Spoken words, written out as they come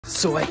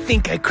So I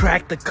think I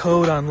cracked the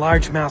code on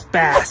largemouth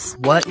bass.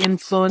 What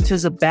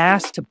influences a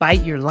bass to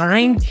bite your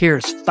line?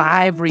 Here's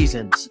 5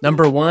 reasons.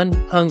 Number 1,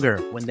 hunger.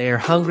 When they are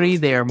hungry,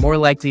 they are more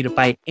likely to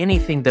bite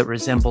anything that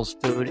resembles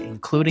food,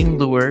 including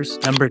lures.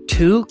 Number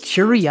 2,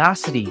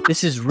 curiosity.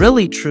 This is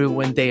really true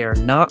when they are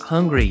not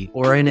hungry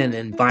or in an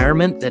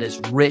environment that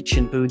is rich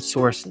in food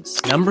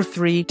sources. Number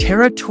 3,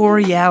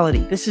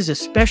 territoriality. This is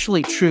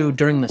especially true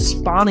during the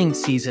spawning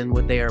season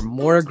when they are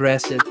more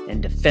aggressive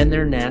and defend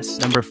their nests.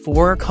 Number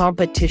 4,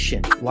 competition.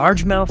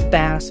 Largemouth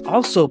bass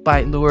also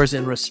bite lures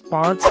in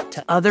response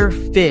to other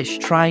fish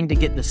trying to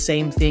get the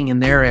same thing in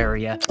their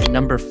area. And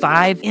number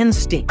 5,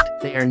 instinct.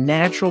 They are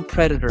natural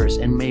predators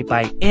and may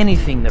bite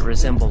anything that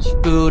resembles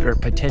food or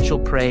potential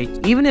prey,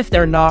 even if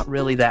they're not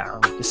really that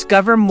hungry.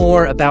 Discover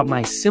more about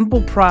my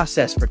simple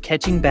process for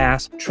catching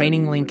bass,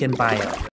 training link in bio.